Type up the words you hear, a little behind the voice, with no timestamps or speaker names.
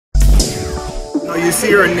You see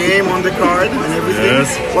your name on the card and everything.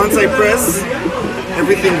 Yes. Once I press,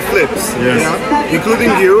 everything flips. Yes. Yeah?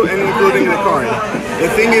 Including you and including the card. The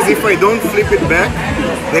thing is, if I don't flip it back,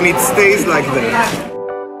 then it stays like that.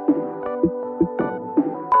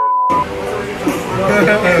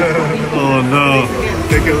 Oh no.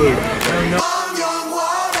 Take a look.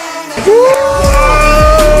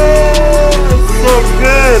 So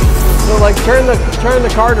good. So like turn the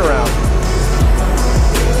card around.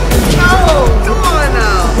 No, come on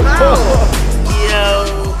now. No. Yo,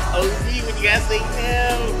 OG, what you gotta say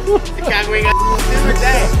now? Chicago ain't got to do with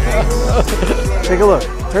that. Take a look.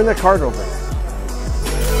 Turn the card over.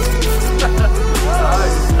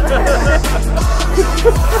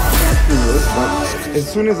 As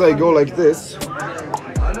soon as I go like this,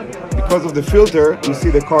 because of the filter, you see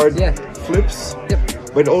the card flips,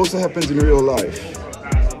 but it also happens in real life.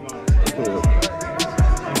 Take a look.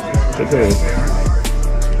 Take a look.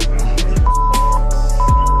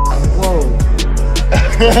 Whoa.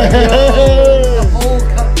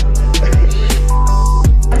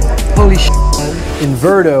 Holy shit.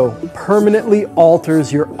 Inverto permanently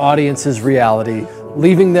alters your audience's reality,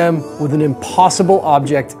 leaving them with an impossible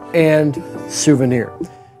object and souvenir.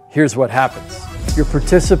 Here's what happens. Your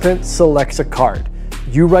participant selects a card.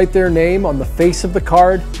 You write their name on the face of the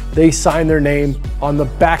card, they sign their name on the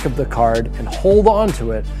back of the card and hold on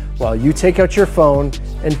to it while you take out your phone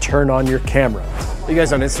and turn on your camera. You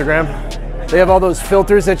guys on Instagram? They have all those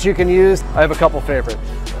filters that you can use. I have a couple favorites.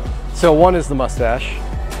 So one is the mustache,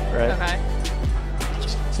 right? Okay.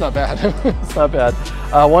 It's not bad. It's not bad.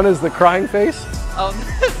 One is the crying face. Oh,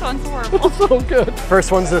 this one's horrible. It's so good.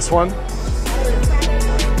 First one's this one.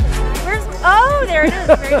 Oh, there it is.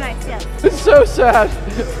 Very nice, yes. It's so sad.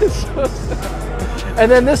 It's so sad.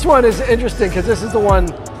 And then this one is interesting because this is the one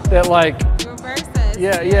that like... Reverses.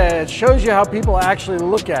 Yeah, it shows you how people actually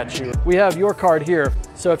look at you. We have your card here,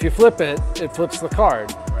 so if you flip it, it flips the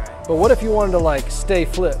card. But what if you wanted to like stay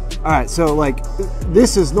flipped? All right, so like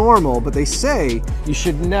this is normal, but they say you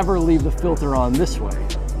should never leave the filter on this way.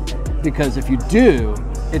 Because if you do,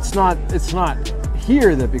 it's not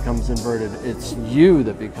here that becomes inverted, it's you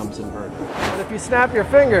that becomes inverted. But if you snap your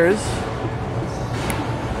fingers,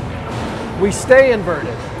 we stay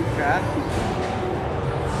inverted. Okay.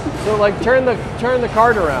 So like turn the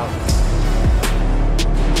card around.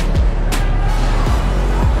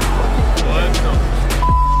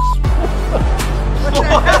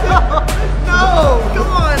 No,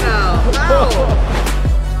 come on now. No.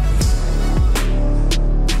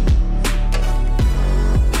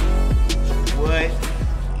 What?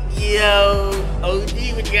 Yo, OG,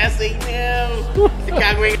 what you gotta say now?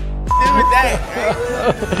 Chicago ain't got to do with that.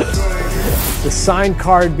 The signed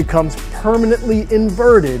card becomes permanently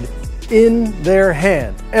inverted in their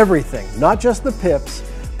hand. Everything, not just the pips,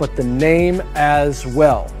 but the name as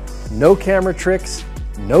well. No camera tricks,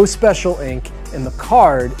 no special ink, and the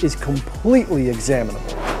card is completely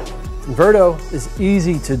examinable. Inverto is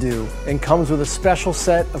easy to do and comes with a special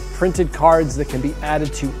set of printed cards that can be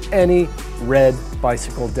added to any red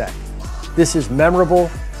bicycle deck. This is memorable,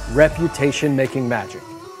 reputation-making magic.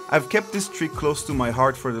 I've kept this trick close to my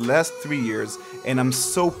heart for the last 3 years, and I'm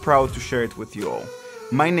so proud to share it with you all.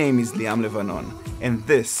 My name is Levanon, and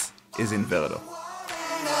this is Inverto.